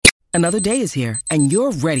Another day is here, and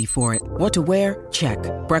you're ready for it. What to wear? Check.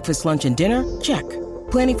 Breakfast, lunch, and dinner? Check.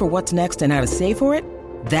 Planning for what's next and how to save for it?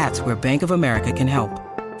 That's where Bank of America can help.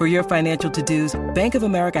 For your financial to-dos, Bank of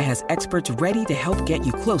America has experts ready to help get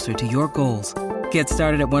you closer to your goals. Get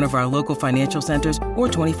started at one of our local financial centers or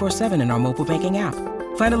 24/7 in our mobile banking app.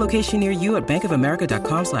 Find a location near you at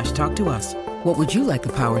bankofamerica.com/talktous. What would you like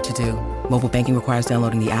the power to do? Mobile banking requires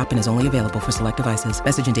downloading the app and is only available for select devices.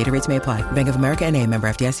 Message and data rates may apply. Bank of America N.A., member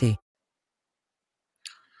FDIC.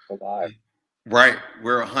 Live. Right.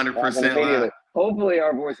 We're 100% live. Hopefully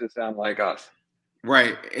our voices sound like us.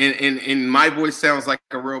 Right. And my voice sounds like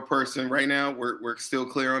a real person right now. We're still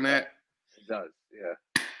clear on that? It does, yeah.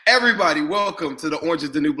 Everybody, welcome to the Orange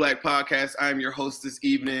is the New Black podcast. I am your host this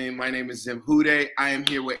evening. My name is Zim Hude. I am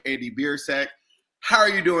here with Andy Biersack. How are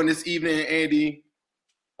you doing this evening, Andy?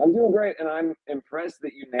 I'm doing great, and I'm impressed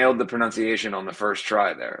that you nailed the pronunciation on the first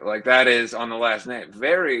try there. Like, that is on the last name.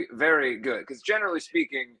 Very, very good. Because generally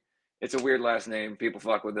speaking, it's a weird last name. People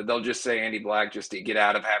fuck with it. They'll just say Andy Black just to get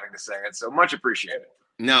out of having to say it. So much appreciated.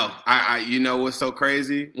 No, I you know what's so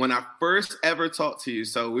crazy? When I first ever talked to you,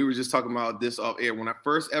 so we were just talking about this off air. When I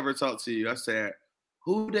first ever talked to you, I said,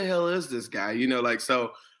 who the hell is this guy? You know, like,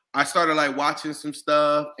 so I started like watching some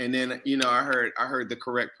stuff, and then, you know, I heard the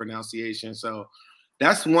correct pronunciation. So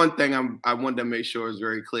that's one thing I wanted to make sure is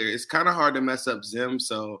very clear. It's kind of hard to mess up Zim,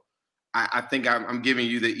 so I think I'm giving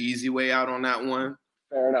you the easy way out on that one.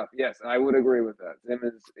 Fair enough. Yes, I would agree with that. Zim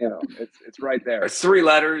is, you know, it's right there. It's 3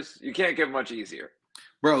 letters. You can't get much easier.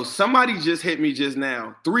 Bro, somebody just hit me just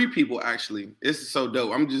now. 3 people actually. This is so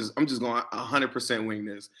dope. I'm just going 100% wing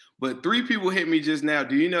this. But 3 people hit me just now.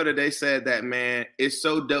 Do you know that they said that, man, it's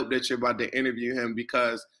so dope that you're about to interview him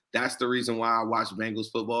because that's the reason why I watch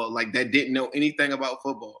Bengals football. Like, that didn't know anything about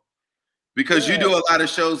football. Because you do a lot of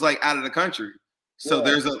shows like out of the country. So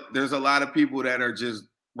there's a lot of people that are just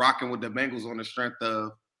rocking with the Bengals on the strength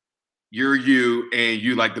of you're you and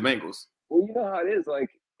you like the Bengals. Well, you know how it is.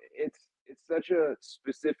 Like, it's such a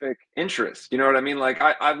specific interest. You know what I mean? Like,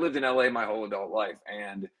 I've lived in LA my whole adult life,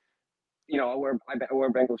 and, you know, I wear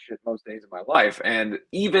Bengals shit most days of my life. And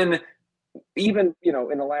even, you know,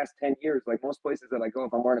 in the last 10 years, like most places that I go,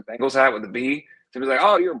 if I'm wearing a Bengals hat with a B, somebody's like,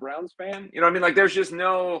 oh, you're a Browns fan? You know what I mean? Like, there's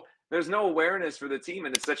no awareness for the team,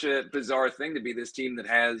 and it's such a bizarre thing to be this team that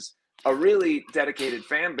has a really dedicated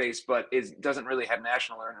fan base, but doesn't really have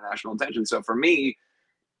national or international attention. So for me,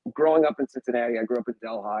 growing up in Cincinnati, I grew up in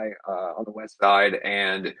Delhi on the west side,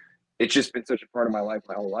 and it's just been such a part of my life,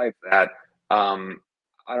 my whole life, that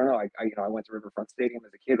I don't know. I went to Riverfront Stadium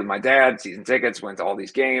as a kid with my dad, season tickets, went to all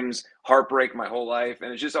these games, heartbreak my whole life,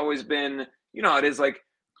 and it's just always been, you know, it is like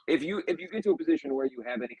if you get to a position where you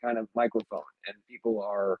have any kind of microphone and people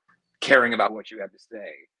are caring about what you have to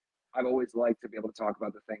say, I've always liked to be able to talk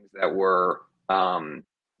about the things that were,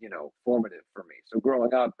 you know, formative for me. So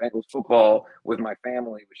growing up, Bengals football with my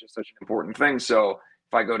family was just such an important thing. So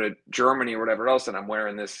if I go to Germany or whatever else and I'm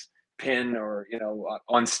wearing this pin, or, you know,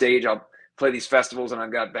 on stage, I'll play these festivals and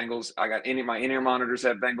I've got Bengals. My in-ear monitors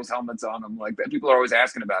have Bengals helmets on them. Like, that, people are always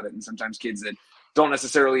asking about it. And sometimes kids that don't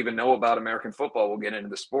necessarily even know about American football will get into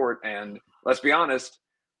the sport. And let's be honest,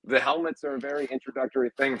 the helmets are a very introductory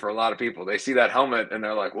thing for a lot of people. They see that helmet and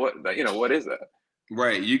they're like, what, you know, what is that?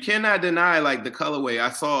 Right. You cannot deny, like, the colorway. I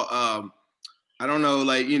saw, I don't know,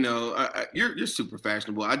 like, you know, you're super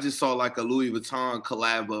fashionable. I just saw like a Louis Vuitton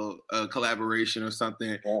collaboration or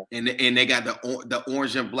something, and they got the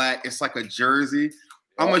orange and black. It's like a jersey.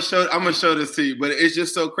 I'm gonna show this to you, but it's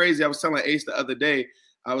just so crazy. I was telling Ace the other day,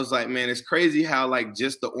 I was like, man, it's crazy how, like,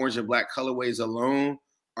 just the orange and black colorways alone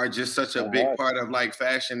are just such a big part of, like,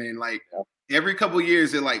 fashion. And, like, every couple of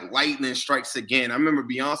years, it, like, lightning strikes again. I remember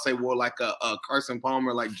Beyonce wore like a Carson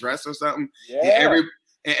Palmer, like, dress or something. And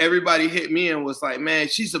everybody hit me and was like, man,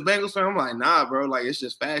 she's a Bengals fan. I'm like, nah, bro. Like, it's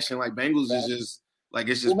just fashion. Like, Bengals is just, like,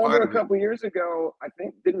 it's just part of it. A couple of years ago, I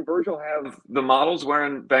think, didn't Virgil have the models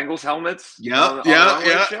wearing Bengals helmets? Yeah.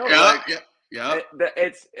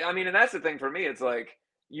 It's, I mean, and that's the thing for me. It's like,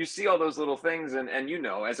 you see all those little things, and you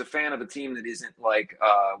know, as a fan of a team that isn't like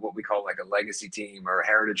what we call like a legacy team or a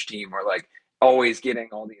heritage team, or like always getting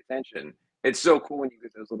all the attention, it's so cool when you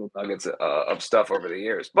get those little nuggets of stuff over the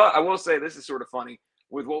years. But I will say, this is sort of funny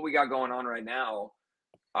with what we got going on right now.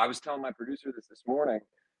 I was telling my producer this morning.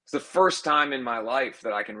 It's the first time in my life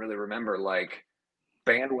that I can really remember, like,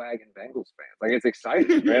 bandwagon Bengals fans. Like, it's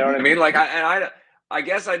exciting. You know what I mean? Like, I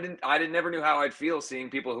guess I never knew how I'd feel seeing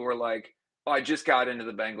people who were like, oh, I just got into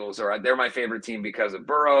the Bengals, or they're my favorite team because of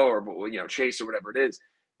Burrow, or, you know, Chase, or whatever it is.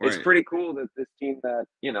 It's pretty cool that this team that,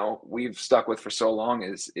 you know, we've stuck with for so long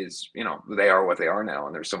is, you know, they are what they are now,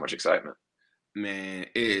 and there's so much excitement. Man, it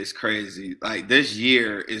is crazy. Like this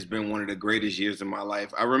year has been one of the greatest years of my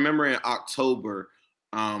life. I remember in October,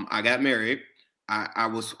 I got married.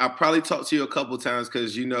 I probably talked to you a couple times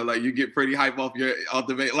because like you get pretty hype off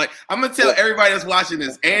the like I'm gonna tell everybody that's watching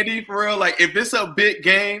this, Andy, for real, like if it's a big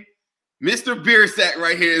game, Mr. Beer Sack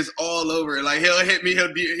right here is all over it. Like he'll hit me,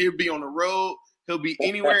 he'll be on the road, he'll be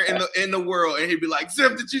anywhere in the world, and he'll be like,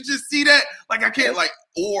 Zip, did you just see that? Like I can't like,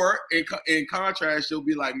 or in contrast, she'll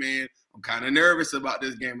be like, man, I'm kind of nervous about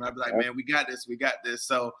this game. And I'll be like, man, we got this.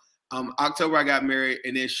 So October I got married,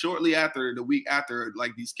 and then shortly after, the week after,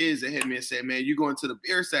 like these kids that hit me and said, man, you going to the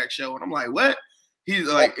Beer Sack show? And I'm like, what? He's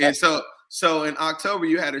like, and so in October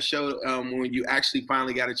you had a show when you actually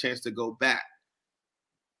finally got a chance to go back.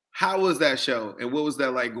 How was that show, and what was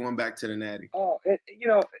that like going back to the Natty? Oh,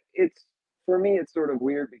 it's for me, it's sort of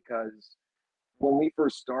weird because when we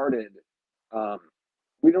first started,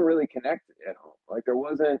 we didn't really connect at home. Like there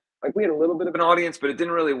wasn't, like we had a little bit of an audience, but it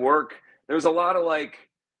didn't really work. There was a lot of like,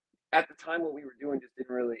 at the time what we were doing just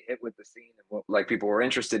didn't really hit with the scene and what like people were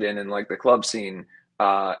interested in like the club scene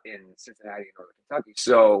in Cincinnati and Northern Kentucky.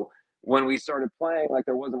 So when we started playing, like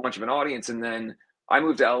there wasn't much of an audience. And then I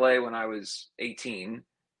moved to LA when I was 18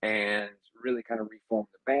 and really kind of reformed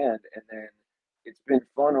the band. And then it's been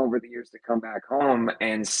fun over the years to come back home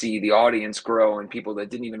and see the audience grow and people that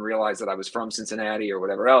didn't even realize that I was from Cincinnati or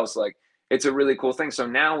whatever else. Like it's a really cool thing. So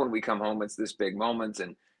now when we come home, it's this big moment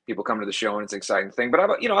and people come to the show and it's an exciting thing. But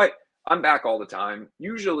I'm back all the time.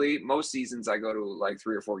 Usually most seasons I go to like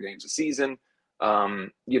 3 or 4 games a season.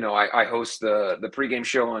 I host the pregame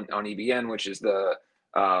show on EBN, which is the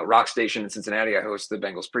rock station in Cincinnati. I host the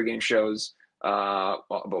Bengals pregame shows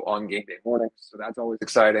on game day mornings. So that's always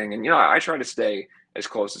exciting. And, I try to stay as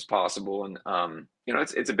close as possible. And,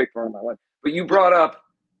 it's a big part of my life. But you brought up.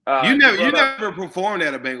 You never performed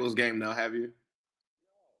at a Bengals game, though, have you?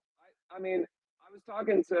 I mean,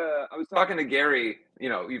 I was talking to Gary,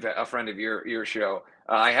 you've a friend of your show.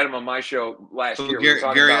 I had him on my show last year.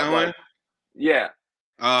 Gary Owen? Yeah.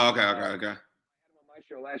 Oh, okay. My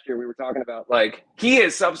show last year, we were talking about like he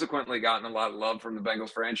has subsequently gotten a lot of love from the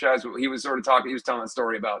Bengals franchise. He was sort of talking. He was telling a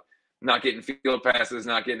story about not getting field passes,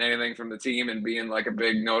 not getting anything from the team, and being like a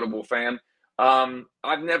big notable fan.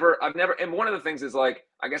 I've never, and one of the things is like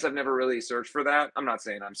I guess I've never really searched for that. I'm not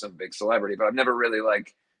saying I'm some big celebrity, but I've never really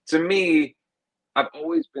like. To me, I've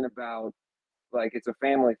always been about like it's a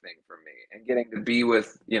family thing for me and getting to be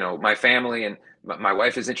with my family, and my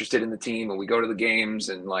wife is interested in the team and we go to the games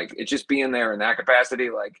and like it's just being there in that capacity.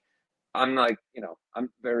 Like I'm like I'm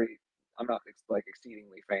not like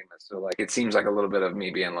exceedingly famous, so like it seems like a little bit of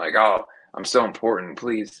me being like, oh, I'm so important,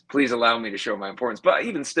 please allow me to show my importance. But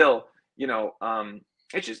even still,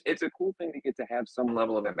 it's a cool thing to get to have some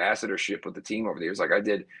level of ambassadorship with the team over the years. Like I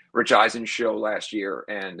did Rich Eisen's show last year,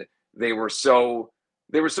 and they were so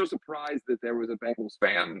surprised that there was a Bengals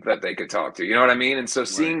fan that they could talk to. You know what I mean? And so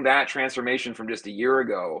seeing that transformation from just a year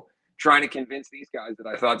ago, trying to convince these guys that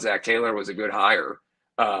I thought Zach Taylor was a good hire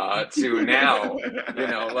to now,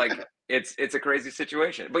 like it's a crazy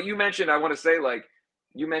situation. But you mentioned, I want to say, like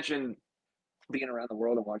you mentioned being around the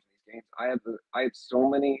world and watching these games. I have so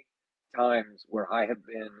many times where I have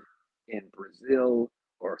been in Brazil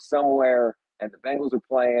or somewhere and the Bengals are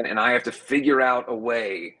playing and I have to figure out a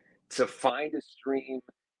way to find a stream,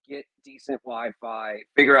 get decent Wi-Fi,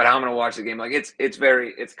 figure out how I'm going to watch the game. Like it's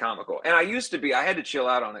comical. And I had to chill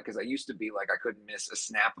out on it because I used to be like, I couldn't miss a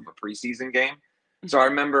snap of a preseason game. So I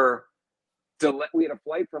remember we had a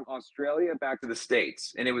flight from Australia back to the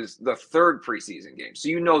States, and it was the 3rd preseason game.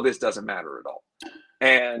 So this doesn't matter at all.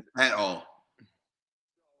 And at all.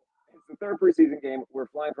 It's the 3rd preseason game. We're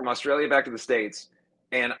flying from Australia back to the States,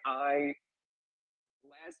 and I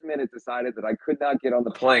last minute decided that I could not get on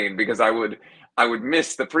the plane because I would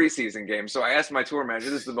miss the preseason game. So I asked my tour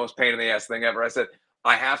manager, this is the most pain in the ass thing ever. I said,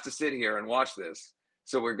 I have to sit here and watch this.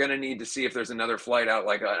 So we're going to need to see if there's another flight out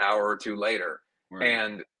like an hour or 2 later. Right.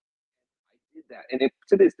 And I did that. And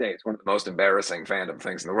to this day, it's one of the most embarrassing fandom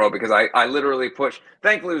things in the world because I literally pushed.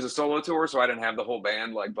 Thankfully, it was a solo tour, so I didn't have the whole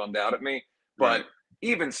band like bummed out at me. But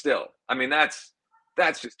even still, I mean, that's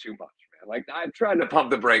just too much, man. Like I've tried to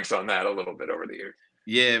pump the brakes on that a little bit over the years.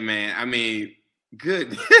 Yeah, man. I mean,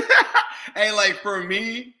 good. Hey, like for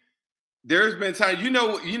me, there's been times,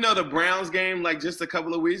 the Browns game, like just a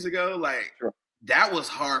couple of weeks ago, like sure. That was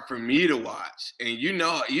hard for me to watch. And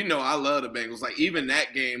I love the Bengals. Like even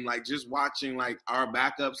that game, like just watching like our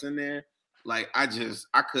backups in there, like I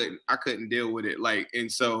couldn't deal with it. Like,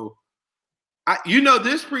 and so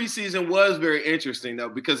this preseason was very interesting though,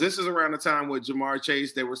 because this is around the time with Jamar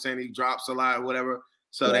Chase, they were saying he drops a lot or whatever.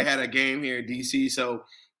 So they had a game here in DC. So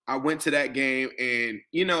I went to that game, and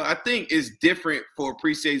I think it's different for a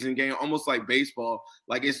preseason game, almost like baseball.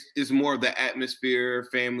 Like it's more of the atmosphere,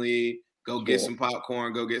 family, go get some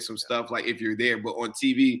popcorn, go get some stuff. Like if you're there, but on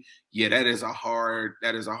TV, yeah, that is a hard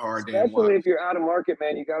damn watch. Especially if you're out of market,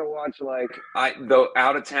 man. You got to watch the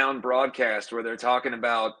out of town broadcast where they're talking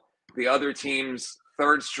about the other team's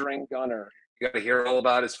third string gunner. You got to hear all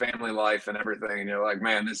about his family life and everything. And you're like,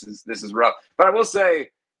 man, this is rough. But I will say,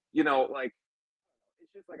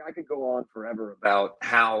 it's just like I could go on forever about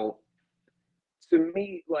how, to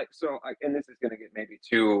me, and this is going to get maybe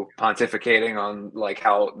too pontificating on like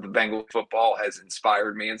how the Bengals football has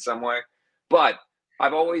inspired me in some way. But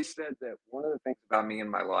I've always said that one of the things about me in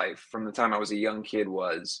my life from the time I was a young kid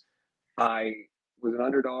was I was an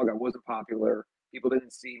underdog. I wasn't popular. People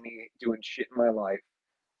didn't see me doing shit in my life.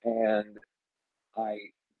 And I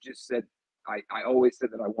just said, I always said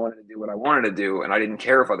that I wanted to do what I wanted to do, and I didn't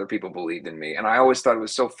care if other people believed in me. And I always thought it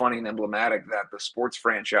was so funny and emblematic that the sports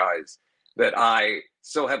franchise that I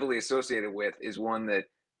so heavily associated with is one that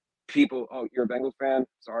people, oh, you're a Bengals fan?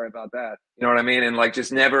 Sorry about that. You know what I mean? And like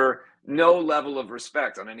just never, no level of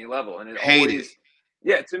respect on any level. And it always,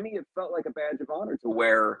 yeah, to me, it felt like a badge of honor to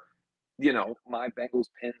wear, my Bengals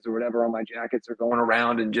pins or whatever on my jackets are going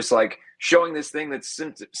around and just like showing this thing that's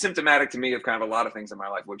symptomatic to me of kind of a lot of things in my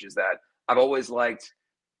life, which is that I've always liked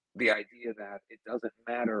the idea that it doesn't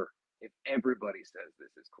matter if everybody says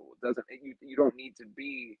this is cool. It doesn't, you don't need to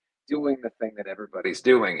be doing the thing that everybody's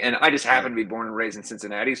doing. And I just happen to be born and raised in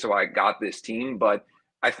Cincinnati, so I got this team. But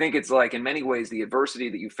I think it's like in many ways the adversity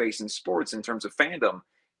that you face in sports in terms of fandom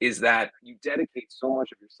is that you dedicate so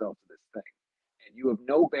much of yourself to this thing. And you have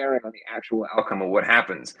no bearing on the actual outcome of what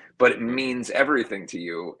happens, but it means everything to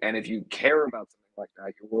you. And if you care about something like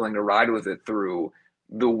that, you're willing to ride with it through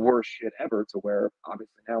the worst shit ever, to where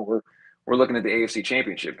obviously now we're looking at the AFC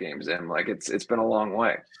Championship games, and like it's been a long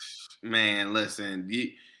way. Man, listen,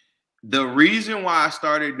 the reason why I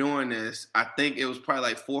started doing this, I think it was probably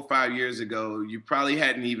like 4 or 5 years ago. You probably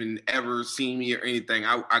hadn't even ever seen me or anything.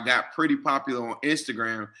 I got pretty popular on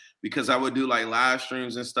Instagram because I would do like live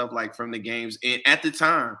streams and stuff like from the games. And at the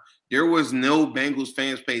time, there was no Bengals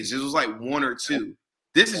fans page. This was like 1 or 2.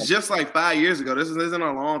 This is just like 5 years ago. This isn't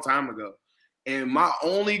a long time ago. And my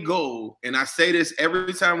only goal, and I say this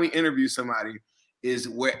every time we interview somebody, is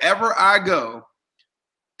wherever I go,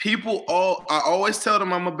 I always tell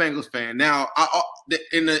them I'm a Bengals fan. Now,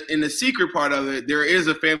 in the secret part of it, there is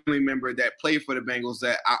a family member that played for the Bengals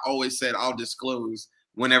that I always said I'll disclose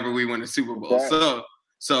whenever we win the Super Bowl. Okay.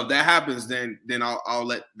 So if that happens, then I'll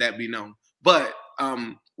let that be known. But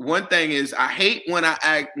one thing is, I hate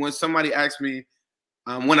when somebody asks me,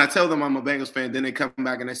 when I tell them I'm a Bengals fan, then they come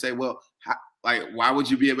back and they say, well, why would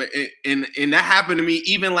you be able? And that happened to me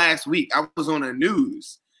even last week. I was on the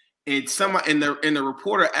news, and the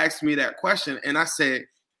reporter asked me that question, and I said,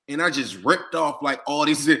 and I just ripped off like all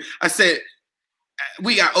these. I said,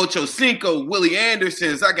 we got Ocho Cinco, Willie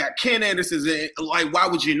Andersons, I got Ken Andersons, and like, why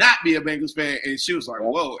would you not be a Bengals fan? And she was like,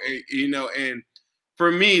 whoa, and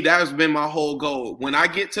for me, that's been my whole goal. When I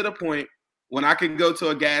get to the point when I can go to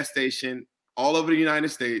a gas station all over the United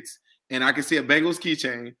States and I can see a Bengals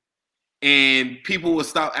keychain, and people will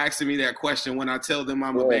stop asking me that question when I tell them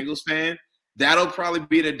I'm a Bengals fan, that'll probably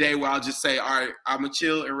be the day where I'll just say, all right, I'm going to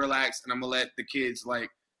chill and relax, and I'm going to let the kids like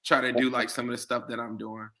try to do like some of the stuff that I'm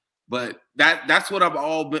doing. But that's what I'm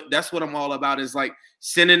all about, is like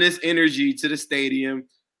sending this energy to the stadium.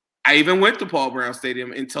 I even went to Paul Brown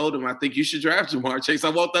Stadium and told them, I think you should draft Ja'Marr Chase. I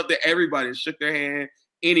walked up to everybody and shook their hand.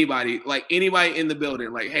 Anybody in the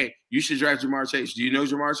building, like, hey, you should draft Ja'Marr Chase. Do you know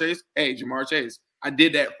Ja'Marr Chase? Hey, Ja'Marr Chase. I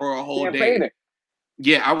did that for a whole day.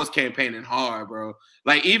 Yeah, I was campaigning hard, bro.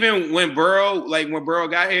 Like, even when Burrow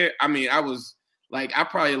got here, I mean, I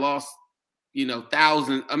probably lost,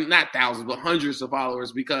 thousands, not thousands, but hundreds of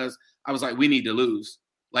followers because I was like, we need to lose.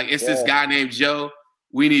 Like, it's this guy named Joe.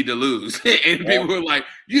 We need to lose. And people were like,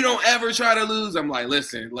 you don't ever try to lose. I'm like,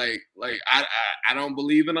 listen, I don't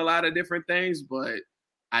believe in a lot of different things, but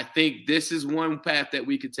I think this is one path that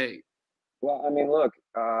we could take. Well, I mean, look,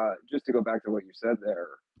 just to go back to what you said there,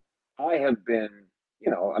 I have been,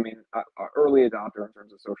 an early adopter in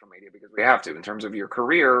terms of social media, because we have to. In terms of your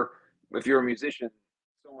career, if you're a musician,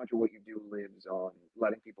 so much of what you do lives on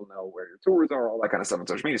letting people know where your tours are, all that kind of stuff on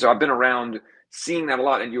social media. So I've been around seeing that a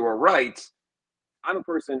lot, and you are right. I'm a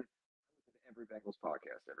person, every Bengals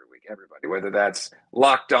podcast every week, everybody, whether that's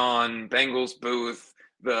Locked On, Bengals Booth,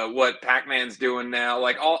 what Pac-Man's doing now,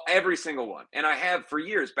 like every single one. And I have for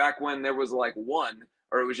years, back when there was like one,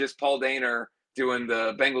 or it was just Paul Dehner doing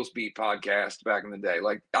the Bengals Beat podcast back in the day.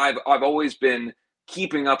 Like I've always been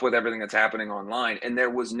keeping up with everything that's happening online, and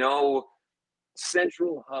there was no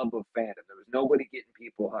central hub of fandom. There was nobody getting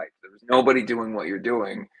people hyped. There was nobody doing what you're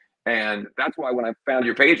doing. And that's why when I found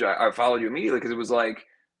your page, I followed you immediately, because it was like,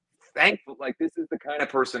 thankful, like this is the kind of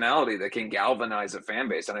personality that can galvanize a fan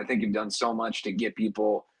base. And I think you've done so much to get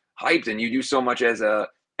people hyped, and you do so much as a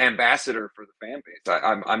ambassador for the fan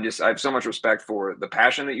base. I have so much respect for the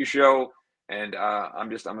passion that you show, and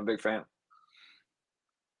I'm a big fan.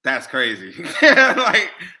 That's crazy.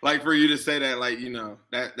 like for you to say that, like, you know,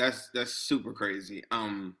 that's super crazy.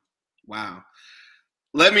 Wow.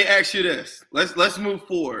 Let me ask you this. Let's move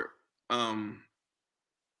forward.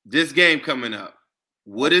 This game coming up.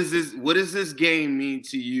 What does this game mean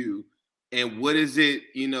to you? And what is it,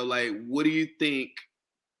 you know, like, what do you think?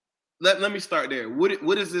 Let me start there.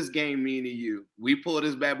 What does this game mean to you? We pull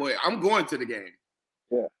this bad boy. I'm going to the game.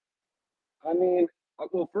 Yeah. I mean,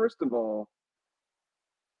 well, first of all,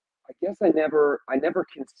 I guess I never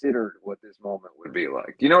considered what this moment would be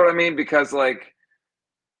like. You know what I mean? Because, like,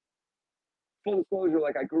 full disclosure,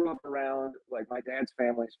 like, I grew up around, like, my dad's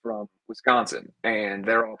family's from Wisconsin, and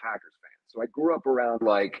they're all Packers fans. So I grew up around,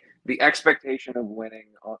 like, the expectation of winning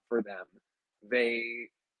for them. They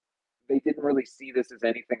didn't really see this as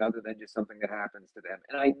anything other than just something that happens to them.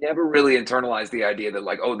 And I never really internalized the idea that,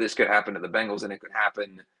 like, oh, this could happen to the Bengals, and it could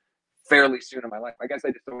happen fairly soon in my life. I guess I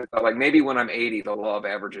just always thought, like, maybe when I'm 80, the law of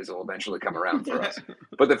averages will eventually come around for us.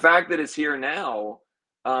 But the fact that it's here now,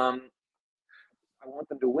 I want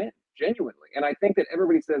them to win, genuinely. And I think that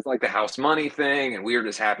everybody says, like, the house money thing, and we're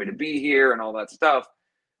just happy to be here and all that stuff.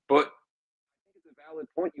 But I think it's a valid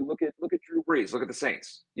point. You look at Drew Brees, look at the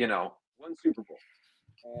Saints, you know, one Super Bowl.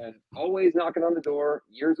 And always knocking on the door,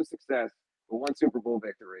 years of success, but one Super Bowl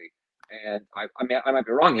victory. And I might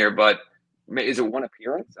be wrong here, but is it one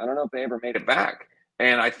appearance? I don't know if they ever made it back.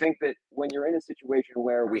 And I think that when you're in a situation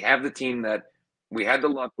where we have the team that we had the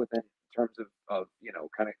luck with in terms of you know,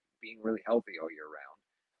 kind of being really healthy all year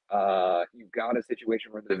round, you've got a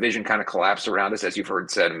situation where the division kind of collapsed around us, as you've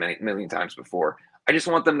heard said a million times before. I just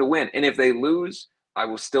want them to win. And if they lose, I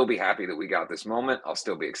will still be happy that we got this moment. I'll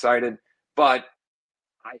still be excited. But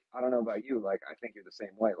I don't know about you. Like, I think you're the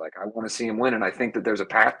same way. Like, I want to see him win, and I think that there's a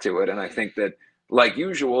path to it. And I think that, like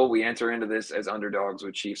usual, we enter into this as underdogs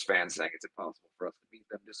with Chiefs fans saying it's impossible for us to beat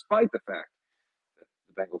them, despite the fact that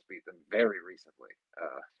the Bengals beat them very recently.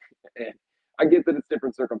 And I get that it's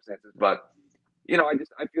different circumstances, but, you know,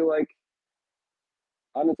 I feel like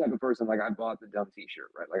I'm the type of person, like, I bought the dumb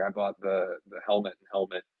T-shirt, right? Like, I bought the helmet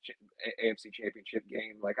AFC Championship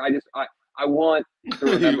game. Like, I want to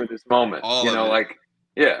remember this moment, you know, like,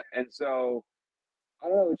 yeah. And so, I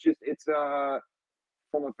don't know, it's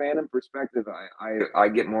from a fandom perspective, I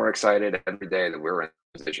get more excited every day that we're in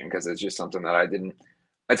this position, because it's just something that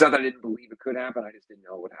it's not that I didn't believe it could happen, I just didn't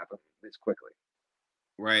know it would happen this quickly.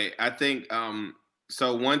 Right. I think,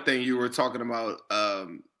 so one thing you were talking about,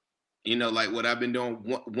 you know, like what I've been doing,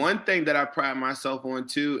 one thing that I pride myself on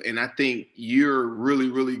too, and I think you're really,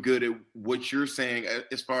 really good at what you're saying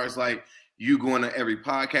as far as, like, you going to every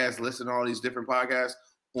podcast, listen to all these different podcasts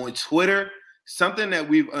on Twitter. Something that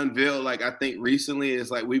we've unveiled, like, I think recently, is,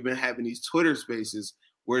 like, we've been having these Twitter spaces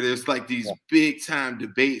where there's, like, these big time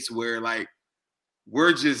debates where, like,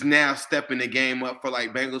 we're just now stepping the game up for,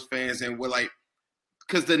 like, Bengals fans. And we're like,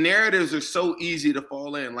 because the narratives are so easy to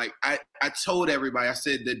fall in. Like, I told everybody, I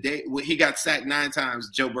said the day when he got sacked 9 times,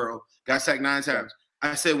 Joe Burrow got sacked 9 times.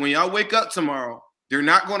 I said, when y'all wake up tomorrow, they're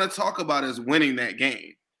not going to talk about us winning that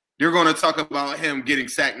game. They're going to talk about him getting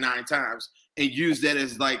sacked 9 times and use that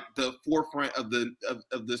as, like, the forefront of the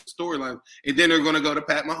storyline. And then they're going to go to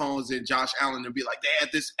Pat Mahomes and Josh Allen and be like, they had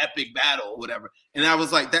this epic battle or whatever. And I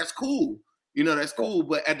was like, that's cool. You know, that's cool.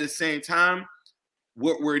 But at the same time,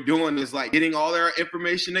 what we're doing is, like, getting all our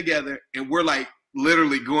information together, and we're, like,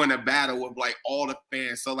 literally going to battle with, like, all the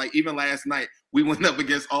fans. So, like, even last night, we went up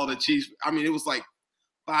against all the Chiefs. I mean, it was like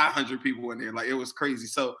 500 people in there. Like, it was crazy.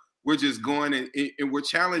 So we're just going and we're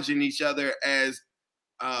challenging each other as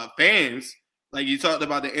fans. Like, you talked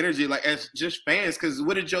about the energy, like, as just fans. Because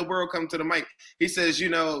what did Joe Burrow come to the mic? He says, you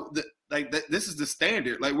know, this is the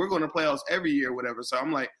standard. Like, we're going to playoffs every year or whatever. So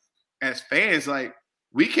I'm like, as fans, like,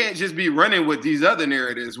 we can't just be running with these other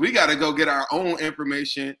narratives. We got to go get our own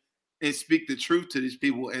information and speak the truth to these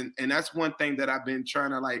people. And that's one thing that I've been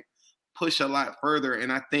trying to, like, push a lot further.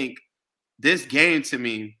 And I think this game, to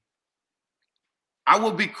me, I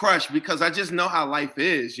will be crushed because I just know how life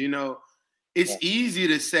is. You know, it's easy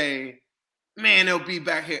to say, man, they'll be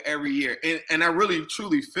back here every year. And I really,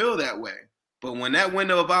 truly feel that way. But when that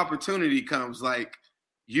window of opportunity comes, like,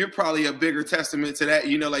 you're probably a bigger testament to that.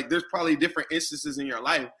 You know, like, there's probably different instances in your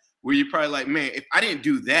life where you're probably like, man, if I didn't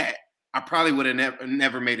do that, I probably would have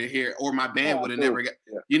never made it here, or my band would have never got,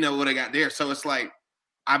 would have got there. So it's like,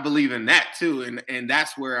 I believe in that too. And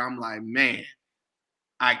that's where I'm like, man,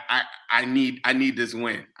 I need this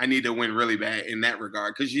win. I need to win really bad in that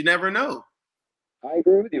regard, because you never know. I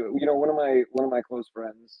agree with you. You know, one of my close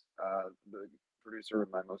friends, the producer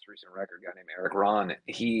of my most recent record, a guy named Eric Ron,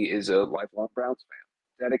 he is a lifelong Browns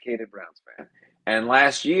fan, dedicated Browns fan. And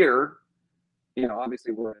last year, you know,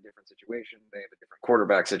 obviously we're in a different situation. They have a different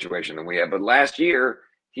quarterback situation than we have. But last year,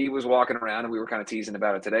 he was walking around, and we were kind of teasing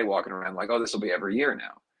about it today, walking around like, oh, this will be every year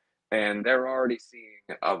now. And they're already seeing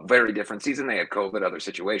a very different season. They had COVID, other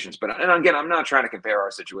situations. And again, I'm not trying to compare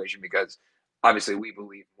our situation, because obviously we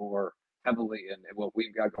believe more heavily in what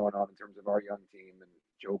we've got going on in terms of our young team and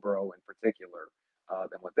Joe Burrow in particular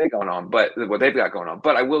than what they've got going on.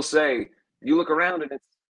 But I will say, you look around and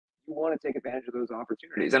you want to take advantage of those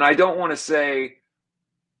opportunities. And I don't want to say,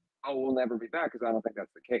 oh, we'll never be back, because I don't think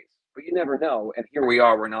that's the case. But you never know. And here we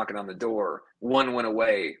are, we're knocking on the door, one win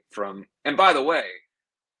away from, and by the way,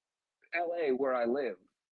 LA, where I live,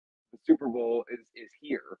 the Super Bowl is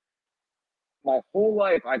here. My whole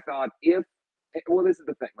life I thought this is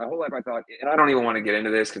the thing. My whole life I thought, and I don't even want to get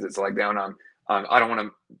into this because it's like down on I don't want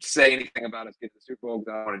to say anything about us getting the Super Bowl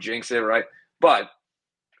because I don't want to jinx it, right? But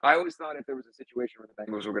I always thought if there was a situation where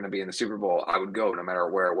the Bengals were going to be in the Super Bowl, I would go no matter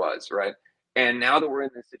where it was, right? And now that we're in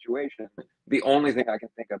this situation, the only thing I can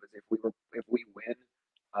think of is if we win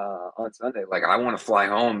on Sunday, like I want to fly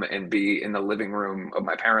home and be in the living room of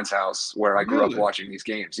my parents' house where I grew up watching these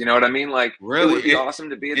games. You know what I mean? Like, really, it would be awesome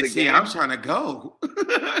to be at the game. I'm trying to go.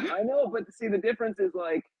 I know, but see, the difference is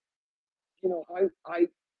like, you know, I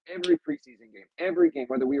every preseason game, every game,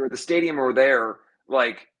 whether we were at the stadium or there,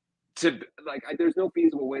 there's no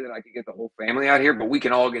feasible way that I could get the whole family out here, but we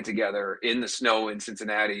can all get together in the snow in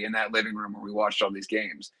Cincinnati in that living room where we watched all these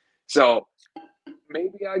games. So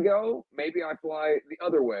maybe I go, maybe I fly the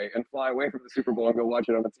other way and fly away from the Super Bowl and go watch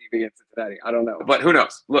it on the TV in Cincinnati. I don't know, but who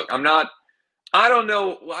knows? Look, I don't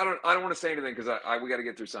know. I don't want to say anything because we got to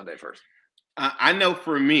get through Sunday first. I know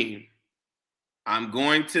for me, I'm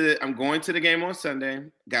going to the game on Sunday.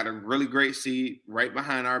 Got a really great seat right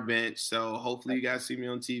behind our bench, so hopefully you guys see me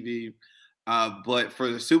on TV. But for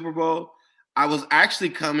the Super Bowl, I was actually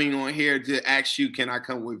coming on here to ask you, can I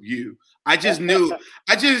come with you? I just knew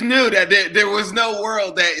that there was no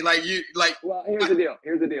world that like you like. Well, here's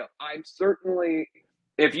the deal. I'm certainly,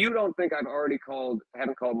 if you don't think haven't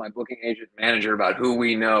called my booking agent manager about who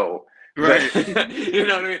we know. Right. You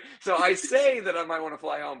know what I mean? So I say that I might want to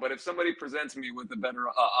fly home, but if somebody presents me with a better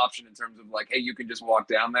option in terms of like, hey, you can just walk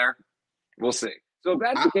down there, we'll see. So if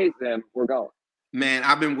that's the case, then we're going. Man,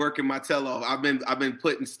 I've been working my tail off. I've been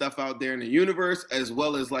putting stuff out there in the universe, as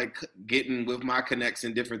well as like getting with my connects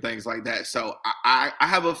and different things like that. So I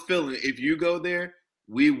have a feeling if you go there,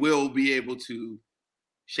 we will be able to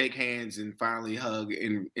shake hands and finally hug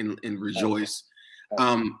and rejoice.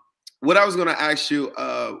 What I was going to ask you,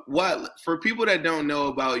 what for people that don't know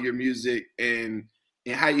about your music and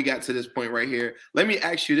how you got to this point right here, let me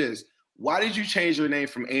ask you this: why did you change your name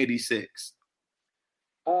from Andy Six?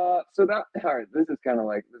 All right, this is kind of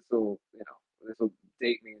like this will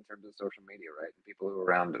date me in terms of social media, right? And people who are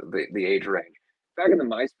around the age range. Back in the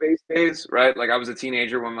MySpace days, right? Like I was a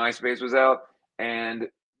teenager when MySpace was out, and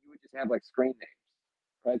you would just have like screen names.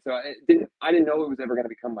 Right, so I didn't know it was ever going to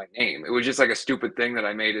become my name. It was just like a stupid thing that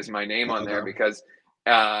I made as my name on there because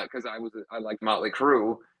I liked Motley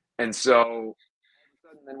Crue, and so all of a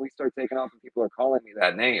sudden then we start taking off and people are calling me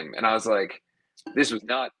that name, and I was like, this is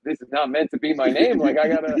not meant to be my name. Like I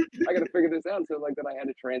gotta figure this out. So like then I had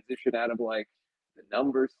to transition out of like the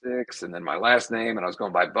number 6 and then my last name, and I was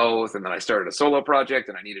going by both, and then I started a solo project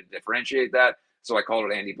and I needed to differentiate that, so I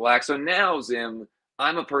called it Andy Black. So now, Zim,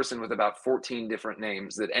 I'm a person with about 14 different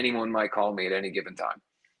names that anyone might call me at any given time.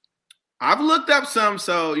 I've looked up some,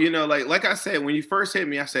 so like I said, when you first hit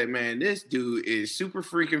me, I said, man, this dude is super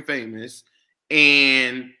freaking famous,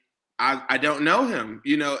 and I don't know him,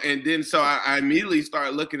 and then so I immediately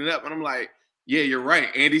started looking it up, and I'm like, yeah, you're right.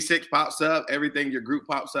 Andy Six pops up, everything, your group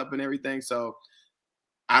pops up and everything. So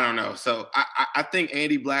I don't know. So I think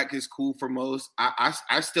Andy Black is cool for most.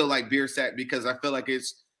 I still like Biersack because I feel like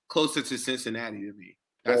it's closer to Cincinnati to me.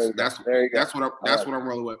 That's what I'm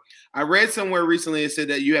rolling with. I read somewhere recently it said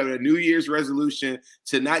that you have a New Year's resolution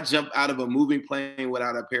to not jump out of a moving plane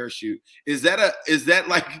without a parachute. Is that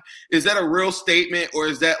a real statement, or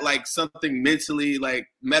is that like something mentally, like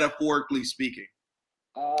metaphorically speaking?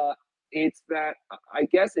 It's that, I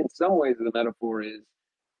guess in some ways the metaphor is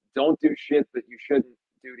don't do shit that you shouldn't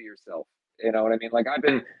do to yourself. You know what I mean? Like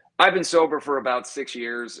I've been sober for about 6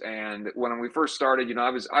 years, and when we first started,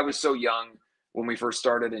 I was so young. when we first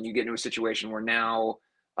started, and you get into a situation where now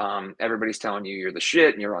everybody's telling you you're the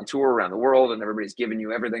shit and you're on tour around the world and everybody's giving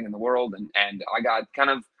you everything in the world. And I got kind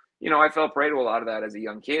of, I fell prey to a lot of that as a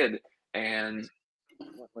young kid. And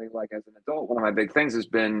like as an adult, one of my big things has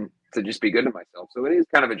been to just be good to myself. So it is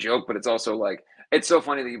kind of a joke, but it's also like, it's so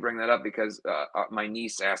funny that you bring that up because my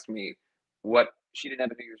niece asked me what she didn't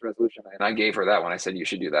have a New Year's resolution, and I gave her that one. I said, you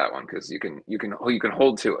should do that one because you can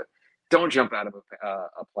hold to it. Don't jump out of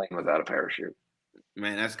a plane without a parachute.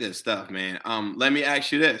 Man, that's good stuff, man. Let me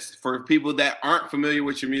ask you this. For people that aren't familiar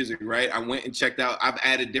with your music, right? I went and checked out. I've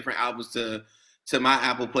added different albums to my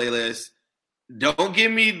Apple playlist. Don't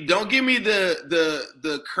give me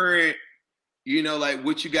the current, like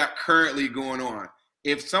what you got currently going on.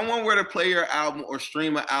 If someone were to play your album or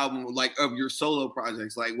stream an album like of your solo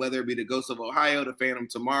projects, like whether it be the Ghost of Ohio, the Phantom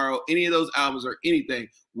Tomorrow, any of those albums or anything,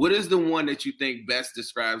 what is the one that you think best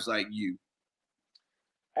describes like you?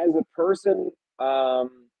 As a person,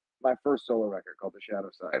 my first solo record called The Shadow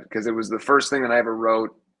Side, because it was the first thing that I ever wrote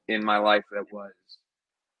in my life that was,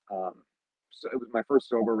 so it was my first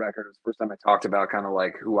sober record. It was the first time I talked about kind of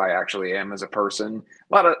like who I actually am as a person.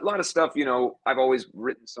 A lot of stuff, I've always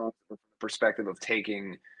written songs from the perspective of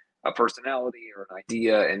taking a personality or an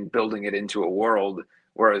idea and building it into a world.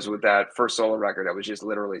 Whereas with that first solo record, I was just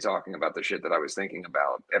literally talking about the shit that I was thinking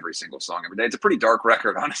about every single song every day. It's a pretty dark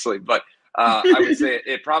record, honestly, but I would say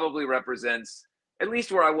it probably represents at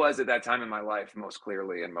least where I was at that time in my life most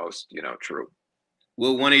clearly and most, true.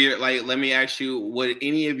 Well, one of your, let me ask you, what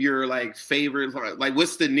any of your favorite,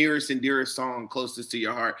 what's the nearest and dearest song closest to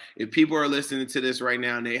your heart? If people are listening to this right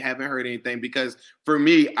now and they haven't heard anything, because for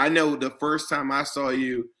me, I know the first time I saw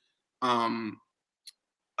you, I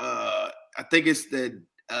think it's the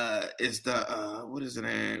what is it,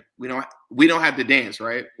 man? We don't have to dance,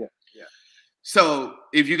 right? Yeah. So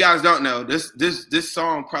if you guys don't know, this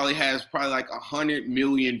song probably has like 100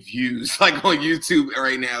 million views on YouTube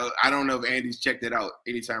right now. I don't know if Andy's checked it out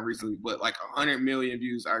anytime recently, but like 100 million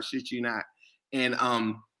views. I shit you not. And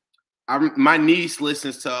my niece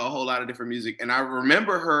listens to a whole lot of different music, and I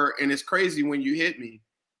remember her. And it's crazy when you hit me,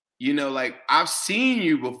 I've seen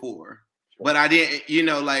you before, but I didn't,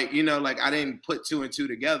 I didn't put two and two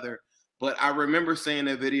together. But I remember seeing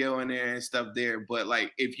a video in there and stuff there. But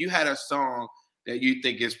if you had a song that you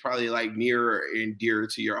think is probably nearer and dearer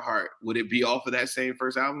to your heart, would it be off of that same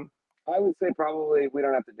first album? I would say probably We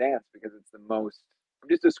Don't Have to Dance, because it's the most, I'm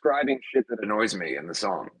just describing shit that annoys me in the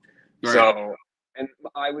song. Right. So, and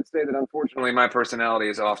I would say that unfortunately my personality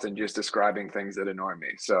is often just describing things that annoy me.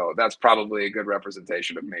 So that's probably a good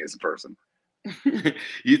representation of me as a person.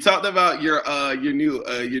 You talked about your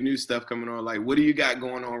new stuff coming on. What do you got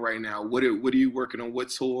going on right now? What are you working on? What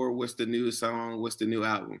tour? What's the new song? What's the new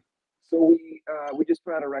album? So we just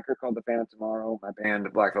put out a record called The Phantom Tomorrow. My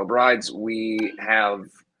band, Black Veil Brides. We have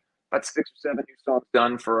about 6 or 7 new songs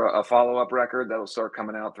done for a follow-up record that'll start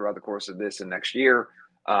coming out throughout the course of this and next year.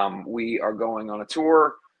 We are going on a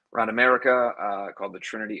tour around America called the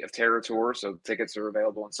Trinity of Terror Tour. So tickets are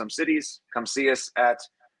available in some cities. Come see us at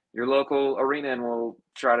your local arena and we'll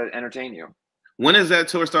try to entertain you. When does that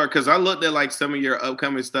tour start? Because I looked at some of your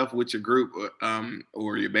upcoming stuff with your group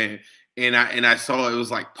or your band, and I saw it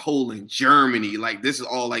was Poland, Germany. This is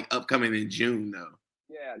all upcoming in June though.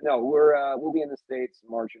 Yeah, no, we'll be in the States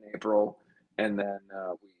March and April, and then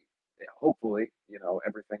we hopefully,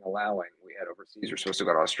 everything allowing, we head overseas. We're supposed to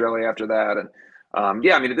go to Australia after that, and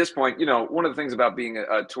at this point, one of the things about being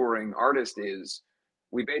a touring artist is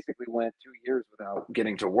we basically went 2 years without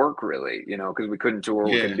getting to work really, because we couldn't tour,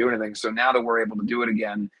 we couldn't do anything. So now that we're able to do it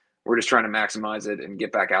again, we're just trying to maximize it and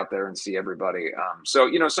get back out there and see everybody.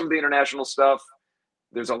 So, some of the international stuff,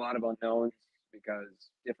 there's a lot of unknowns because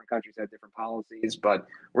different countries have different policies, but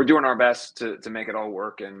we're doing our best to make it all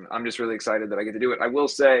work. And I'm just really excited that I get to do it. I will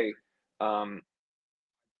say,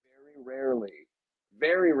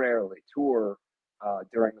 very rarely tour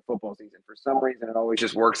during the football season. For some reason, it always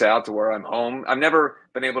just works out to where I'm home. I've never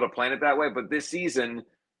been able to plan it that way, but this season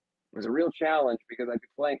was a real challenge because I've been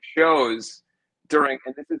playing shows during,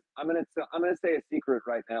 and this is, I'm gonna say a secret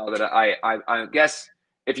right now that I guess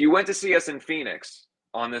if you went to see us in Phoenix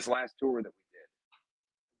on this last tour that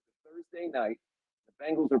we did, Thursday night, the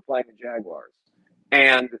Bengals are playing the Jaguars,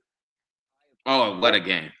 and what a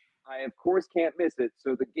game! I of course can't miss it.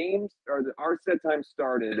 So the games our set time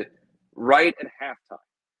started right at halftime.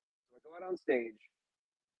 So I go out on stage.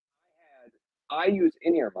 I use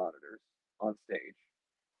in-ear monitors on stage,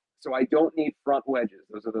 so I don't need front wedges.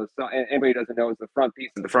 Those are those. Anybody who doesn't know is the front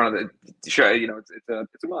piece at the front of the show. It's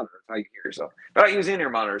a monitor. It's how you hear yourself. But I use in-ear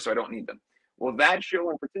monitors, so I don't need them. Well, that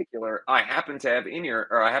show in particular, I happen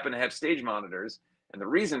to have stage monitors, and the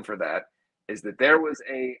reason for that is that there was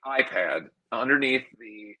a iPad underneath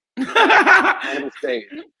the stage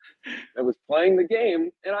that was playing the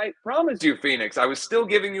game, and I promise you, Phoenix, I was still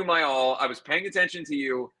giving you my all. I was paying attention to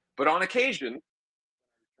you, but on occasion,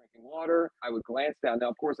 drinking water, I would glance down. Now,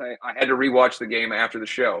 of course, I had to rewatch the game after the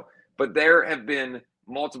show, but there have been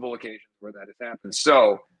multiple occasions where that has happened.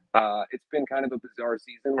 So it's been kind of a bizarre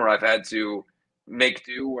season where I've had to make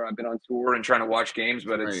do, where I've been on tour and trying to watch games,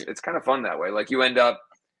 but it's kind of fun that way. Like we were in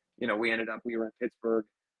Pittsburgh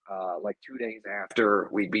like 2 days after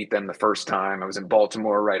we beat them the first time. I was in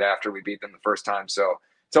Baltimore right after we beat them the first time. So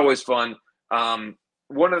it's always fun.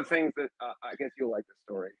 One of the things that I guess you'll like the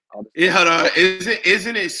story. Hold on.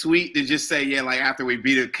 Isn't it sweet to just say, yeah, like after we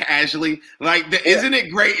beat it casually? Like, isn't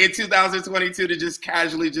it great in 2022 to just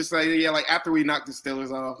casually just say, yeah, like after we knocked the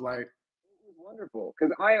Steelers off? Like, it was wonderful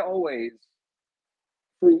because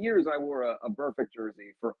for years, I wore a Burfict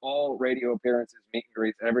jersey for all radio appearances, meet and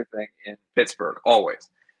greets, everything in Pittsburgh, always.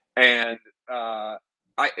 And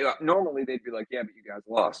normally they'd be like, yeah, but you guys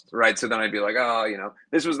lost, right? So then I'd be like, oh,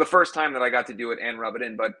 this was the first time that I got to do it and rub it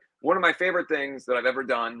in. But one of my favorite things that I've ever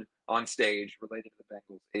done on stage related to the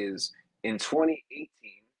Bengals is in 2018,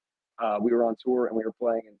 we were on tour and we were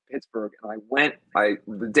playing in Pittsburgh. And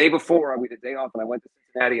the day before, we had a day off, and I went to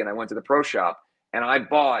Cincinnati and I went to the pro shop, and I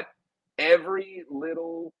bought every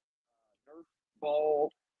little Nerf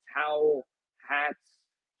ball, towel, hats,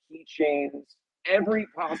 keychains, every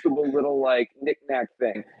possible little like knick-knack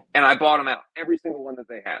thing, and I bought them out, every single one that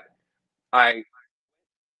they had. I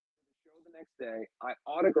the next day, I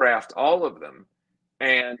autographed all of them,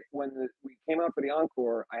 and when we came out for the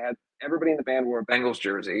encore, I had everybody in the band wore a Bengals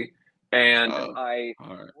jersey, and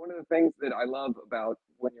one of the things that I love about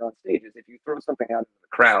when you're on stage is if you throw something out into the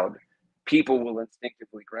crowd, people will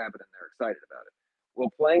instinctively grab it and they're excited about it.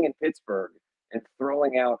 Well, playing in Pittsburgh and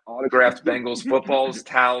throwing out autographed Bengals footballs,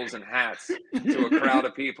 towels, and hats to a crowd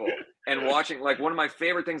of people and watching, like one of my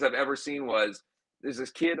favorite things I've ever seen was there's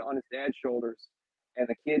this kid on his dad's shoulders, and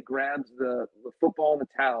the kid grabs the football and the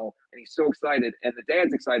towel, and he's so excited, and the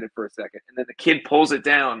dad's excited for a second, and then the kid pulls it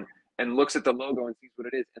down and looks at the logo and sees what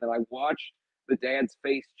it is, and then I watched the dad's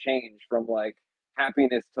face change from like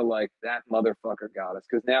happiness to like that motherfucker got us,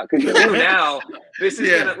 because you knew now this is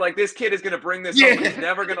gonna, like, this kid is gonna bring this home. He's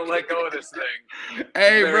never gonna let go of this thing.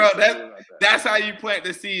 Hey, bro, that's how you plant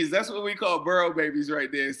the seeds. That's what we call burrow babies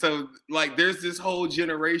right there. So like there's this whole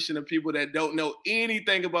generation of people that don't know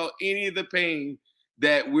anything about any of the pain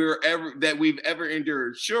that we've ever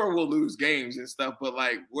endured. Sure, we'll lose games and stuff, but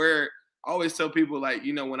like I always tell people, like,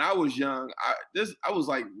 when I was young, I was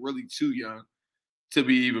like really too young to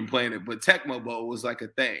be even playing it, but Tecmo Bowl was like a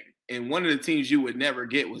thing. And one of the teams you would never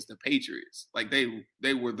get was the Patriots. Like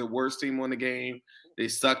they were the worst team on the game. They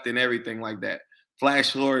sucked and everything like that.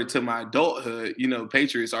 Flash forward to my adulthood,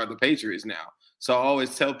 Patriots are the Patriots now. So I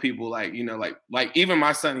always tell people, like, like even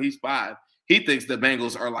my son, he's 5. He thinks the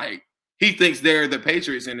Bengals are he thinks they're the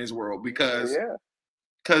Patriots in his world because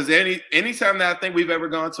anytime that I think we've ever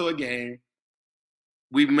gone to a game,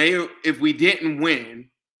 if we didn't win,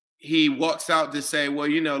 he walks out to say, well,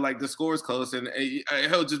 like the score's close, and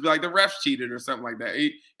he'll just be like, the refs cheated or something like that.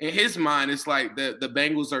 In his mind, it's like the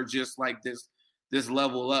Bengals are just like this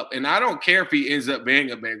level up. And I don't care if he ends up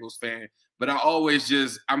being a Bengals fan, but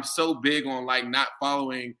I'm so big on like not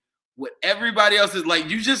following what everybody else is like.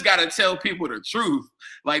 You just got to tell people the truth.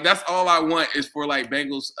 Like that's all I want is for like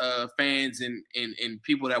Bengals fans and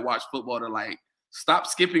people that watch football to like stop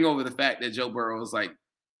skipping over the fact that Joe Burrow is like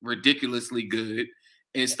ridiculously good.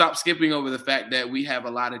 And stop skipping over the fact that we have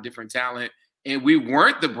a lot of different talent, and we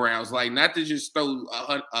weren't the Browns. Like, not to just throw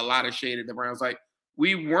a lot of shade at the Browns. Like,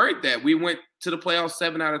 we weren't that. We went to the playoffs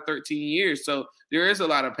 7 out of 13 years. So there is a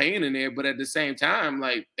lot of pain in there, but at the same time,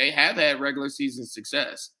 like, they have had regular season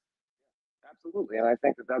success. Absolutely, and I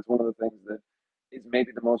think that that's one of the things that is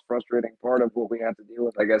maybe the most frustrating part of what we have to deal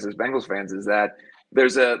with, I guess, as Bengals fans, is that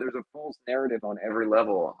there's a false narrative on every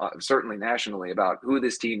level, certainly nationally, about who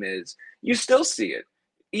this team is. You still see it.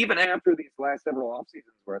 Even after these last several off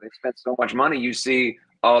seasons where they've spent so much money, you see,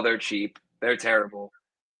 oh, they're cheap, they're terrible.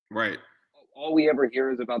 Right. All we ever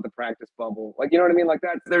hear is about the practice bubble. Like, you know what I mean? Like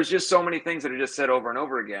that. There's just so many things that are just said over and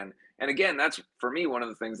over again. And again, that's, for me, one of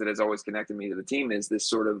the things that has always connected me to the team is this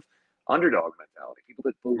sort of underdog mentality. People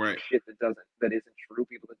that believe shit that isn't true.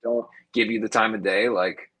 People that don't give you the time of day.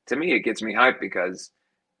 Like, to me, it gets me hyped because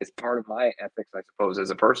it's part of my ethics, I suppose, as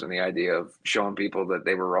a person, the idea of showing people that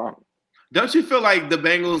they were wrong. Don't you feel like the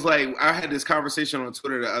Bengals, like, I had this conversation on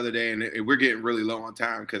Twitter the other day, and we're getting really low on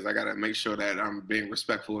time because I got to make sure that I'm being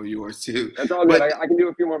respectful of yours too. That's all good. I can do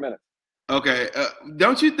a few more minutes. Okay.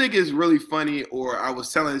 Don't you think it's really funny, or I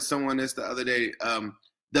was telling someone this the other day,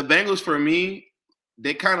 the Bengals for me,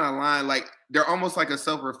 they kind of align, like they're almost like a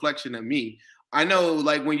self-reflection of me. I know,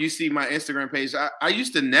 like when you see my Instagram page, I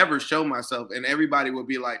used to never show myself, and everybody would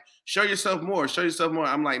be like, show yourself more, show yourself more.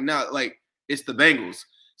 I'm like, no, like it's the Bengals.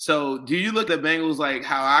 So do you look at Bengals like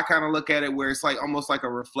how I kind of look at it, where it's like almost like a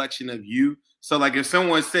reflection of you? So like if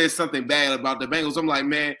someone says something bad about the Bengals, I'm like,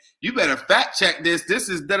 man, you better fact check this. This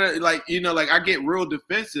is like, you know, like I get real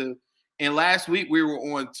defensive. And last week we were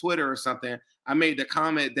on Twitter or something. I made the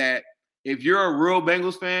comment that if you're a real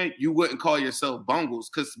Bengals fan, you wouldn't call yourself Bungles,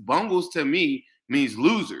 because Bungles to me means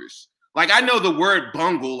losers. Like I know the word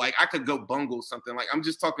bungle, like I could go bungle something. Like I'm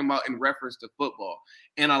just talking about in reference to football.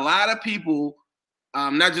 And a lot of people,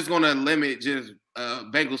 I'm not just going to limit just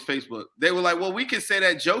Bengals Facebook. They were like, well, we can say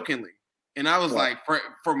that jokingly. And I was like,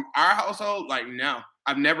 from our household, like, no,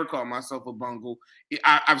 I've never called myself a bungle.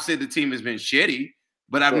 I've said the team has been shitty,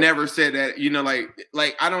 but I've never said that, you know,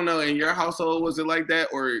 like I don't know, in your household, was it like that?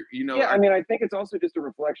 Or, you know? Yeah, I mean, I think it's also just a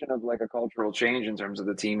reflection of like a cultural change in terms of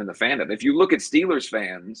the team and the fandom. If you look at Steelers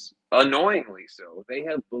fans, annoyingly so, they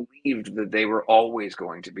have believed that they were always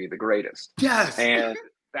going to be the greatest. Yes. And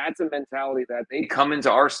that's a mentality that they come into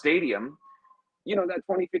our stadium, you know, that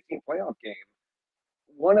 2015 playoff game.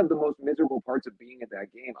 One of the most miserable parts of being at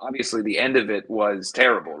that game, obviously the end of it was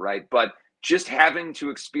terrible, right? But just having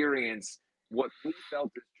to experience what we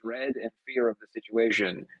felt as dread and fear of the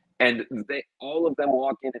situation, and all of them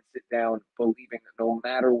walk in and sit down believing that no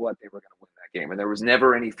matter what, they were going to win that game. And there was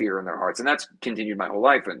never any fear in their hearts. And that's continued my whole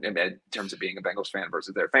life in terms of being a Bengals fan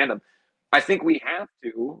versus their fandom. I think we have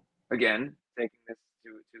to, again, taking this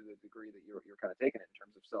to the degree that you're kind of taking it in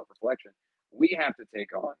terms of self-reflection, we have to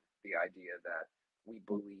take on the idea that we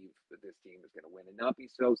believe that this team is going to win and not be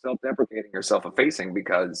so self-deprecating or self-effacing,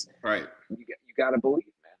 because you got to believe,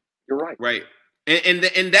 man. You're right. Right.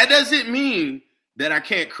 And that doesn't mean that I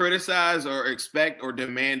can't criticize or expect or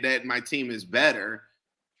demand that my team is better.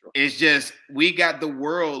 Sure. It's just we got the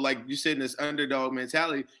world, like you said, in this underdog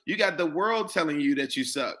mentality, you got the world telling you that you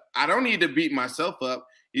suck. I don't need to beat myself up.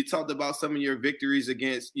 You talked about some of your victories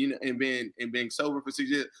against, you know, and being sober for 6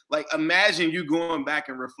 years. Like, imagine you going back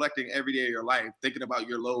and reflecting every day of your life, thinking about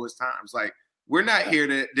your lowest times. Like, we're not here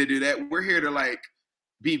to do that. We're here to like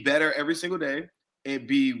be better every single day and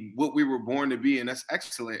be what we were born to be, and that's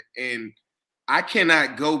excellent. And I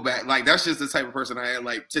cannot go back. Like, that's just the type of person I am.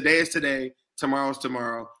 Like, today is today, tomorrow's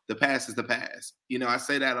tomorrow, the past is the past. You know, I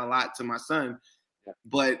say that a lot to my son.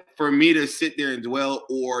 But for me to sit there and dwell,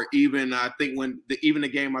 or even I think even the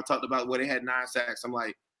game I talked about where they had 9 sacks, I'm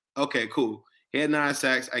like, okay, cool. He had 9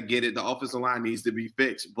 sacks. I get it. The offensive line needs to be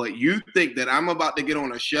fixed. But you think that I'm about to get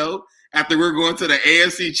on a show after we're going to the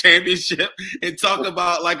AFC Championship and talk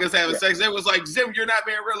about like us having sex? It was like, Zim, you're not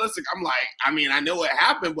being realistic. I'm like, I mean, I know what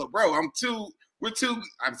happened, but bro, but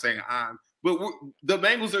the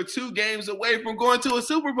Bengals are 2 games away from going to a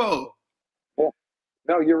Super Bowl. Yeah.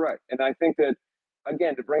 No, you're right. And I think that,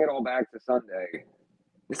 again, to bring it all back to Sunday,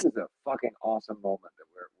 this is a fucking awesome moment that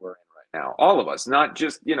we're in right now. All of us, not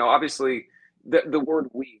just, you know, obviously the word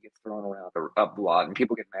we gets thrown around a lot and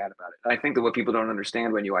people get mad about it. And I think that what people don't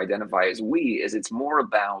understand when you identify as we is it's more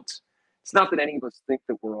about, it's not that any of us think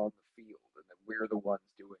that we're on the field and that we're the ones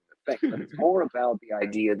doing the thing, but it's more about the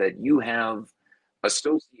idea that you have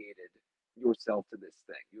associated yourself to this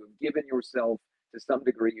thing. You have given yourself, to some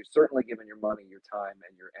degree, you've certainly given your money, your time,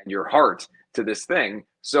 and your heart to this thing.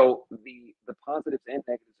 So the positives and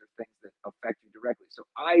negatives are things that affect you directly. So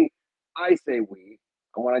I say we.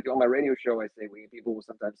 And when I do on my radio show, I say we. And people will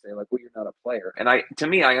sometimes say, like, well, you're not a player. And to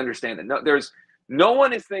me, I understand that. No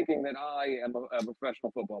one is thinking that I am a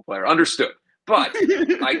professional football player. Understood. But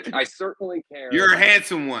I certainly care. You're a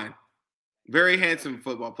handsome one. Very handsome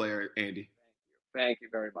football player, Andy. Thank you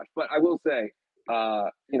very much. But I will say,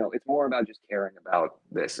 you know, it's more about just caring about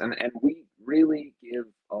this. And we really give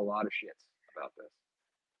a lot of shits about this.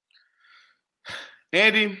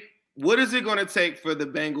 Andy, what is it going to take for the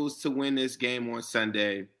Bengals to win this game on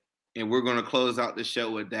Sunday? And we're going to close out the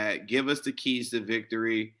show with that. Give us the keys to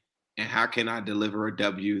victory, and how can I deliver a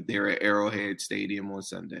W there at Arrowhead Stadium on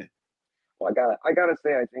Sunday? Well, I gotta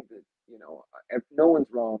say, I think that, you know, no one's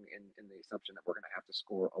wrong in the assumption that we're going to have to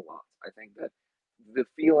score a lot. I think that the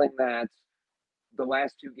feeling that the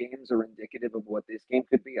last 2 games are indicative of what this game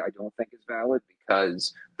could be, I don't think is valid,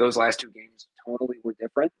 because those last 2 games totally were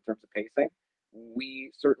different in terms of pacing.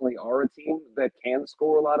 We certainly are a team that can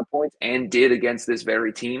score a lot of points and did against this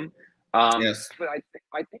very team. Yes. But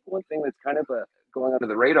I think one thing that's kind of going under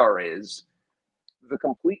the radar is the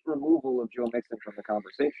complete removal of Joe Mixon from the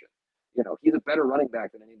conversation. You know, he's a better running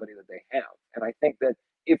back than anybody that they have. And I think that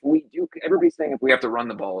if we do, everybody's saying if we have to run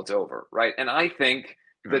the ball, it's over, right? And I think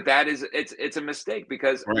it's a mistake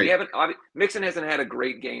because Mixon hasn't had a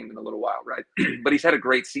great game in a little while, right? But he's had a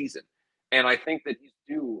great season. And I think that he's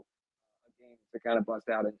due a game to kind of bust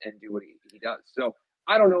out and do what he does. So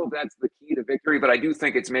I don't know if that's the key to victory, but I do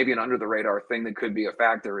think it's maybe an under the radar thing that could be a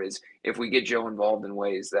factor is if we get Joe involved in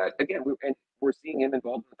ways that, again, we're seeing him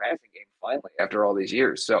involved in the passing game finally after all these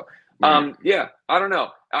years. So, yeah, I don't know.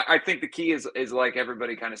 I think the key is like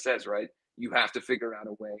everybody kind of says, right? You have to figure out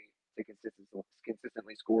a way to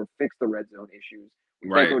consistently score, fix the red zone issues. We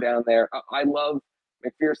can't go down there. I love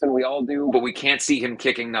McPherson. We all do, but we can't see him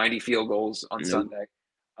kicking 90 field goals on Sunday.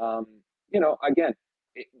 Again,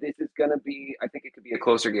 this is going to be, I think it could be a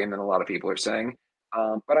closer game than a lot of people are saying.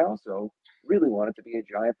 But I also really want it to be a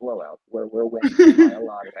giant blowout where we're winning by a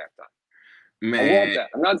lot at halftime. Man. I want that.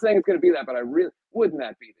 I'm not saying it's going to be that, but wouldn't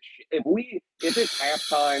that be the shit? If it's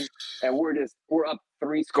halftime and we're up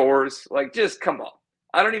 3 scores, like just come on.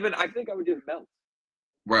 I think I would just melt.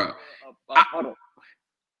 Bro.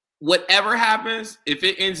 Whatever happens, if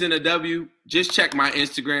it ends in a W, just check my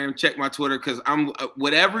Instagram, check my Twitter, because I'm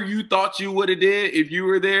whatever you thought you would have did if you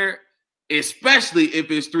were there, especially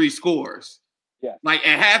if it's 3 scores. Yeah. Like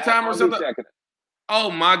at halftime or something.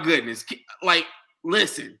 Oh my goodness. Like,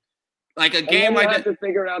 listen. Like a game like that. You have to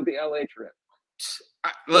figure out the LA trip.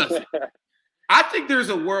 Listen. I think there's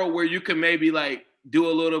a world where you can maybe like do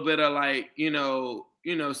a little bit of like,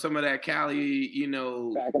 some of that Cali,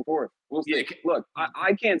 back and forth. We'll see. Look,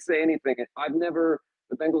 I can't say anything. The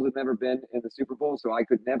Bengals have never been in the Super Bowl, so I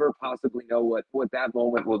could never possibly know what that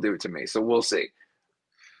moment will do to me. So we'll see.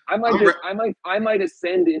 I might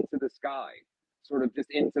ascend into the sky, sort of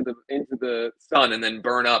just into the sun and then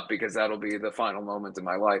burn up because that'll be the final moment of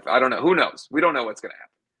my life. I don't know. Who knows? We don't know what's going to happen.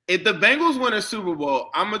 If the Bengals win a Super Bowl,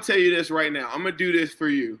 I'm going to tell you this right now. I'm going to do this for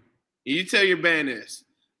you. You tell your band this.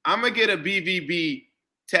 I'm going to get a BVB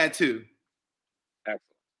tattoo.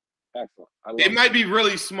 Excellent. It might be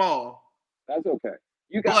really small. That's okay.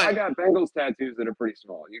 I got Bengals tattoos that are pretty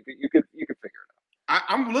small. You could figure it out.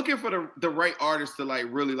 I'm looking for the right artist to like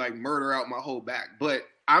really like murder out my whole back. But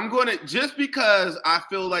I'm gonna, just because I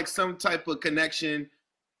feel like some type of connection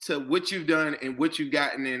to what you've done and what you've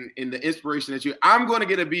gotten in the inspiration I'm going to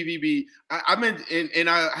get a BVB. And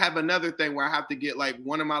I have another thing where I have to get like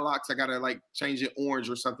one of my locks. I got to like change it orange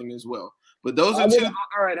or something as well. But those are 2.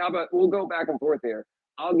 All right. How about we'll go back and forth here.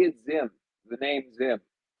 I'll get Zim, the name Zim,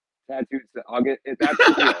 tattooed. I'll get if that's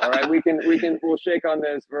the deal. All right. We'll shake on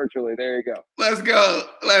this virtually. There you go. Let's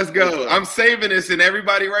go. I'm saving this, and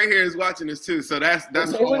everybody right here is watching this too. So that's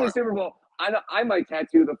they win the Super Bowl. I might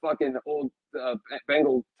tattoo the fucking old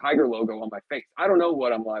Bengal tiger logo on my face. I don't know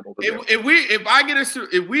what I'm liable to do. If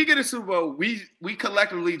we get a Super Bowl, we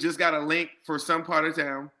collectively just got a link for some part of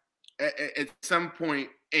town at some point,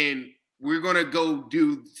 and we're gonna go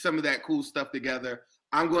do some of that cool stuff together.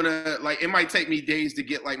 I'm gonna it might take me days to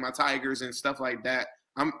get like my tigers and stuff like that.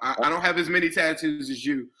 I don't have as many tattoos as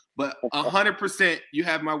you, but 100% you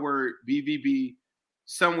have my word, BVB,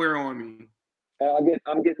 somewhere on me.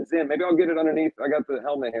 I'm getting Zim. Maybe I'll get it underneath. I got the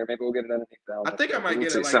helmet here. Maybe we'll get it underneath the helmet. I think I might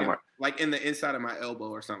get it somewhere, like in the inside of my elbow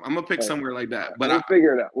or something. I'm gonna pick somewhere like that. But we'll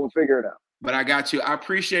figure it out. We'll figure it out. But I got you. I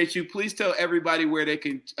appreciate you. Please tell everybody where they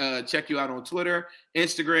can check you out on Twitter,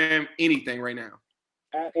 Instagram, anything right now.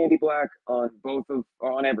 At Andy Black on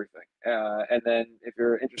on everything. And then if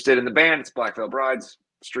you're interested in the band, it's Black Veil Brides,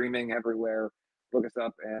 streaming everywhere. Look us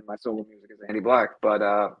up, and my solo music is Andy Black. But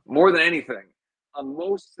more than anything, a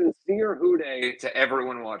most sincere hooday to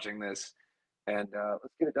everyone watching this. And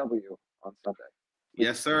let's get a W on Sunday.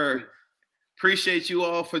 Yes, sir. Appreciate you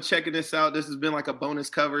all for checking this out. This has been like a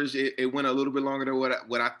bonus coverage. It went a little bit longer than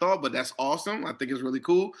what I thought, but that's awesome. I think it's really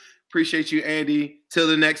cool. Appreciate you, Andy. Till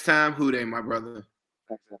the next time, hooday, my brother.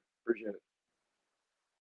 Thanks, man.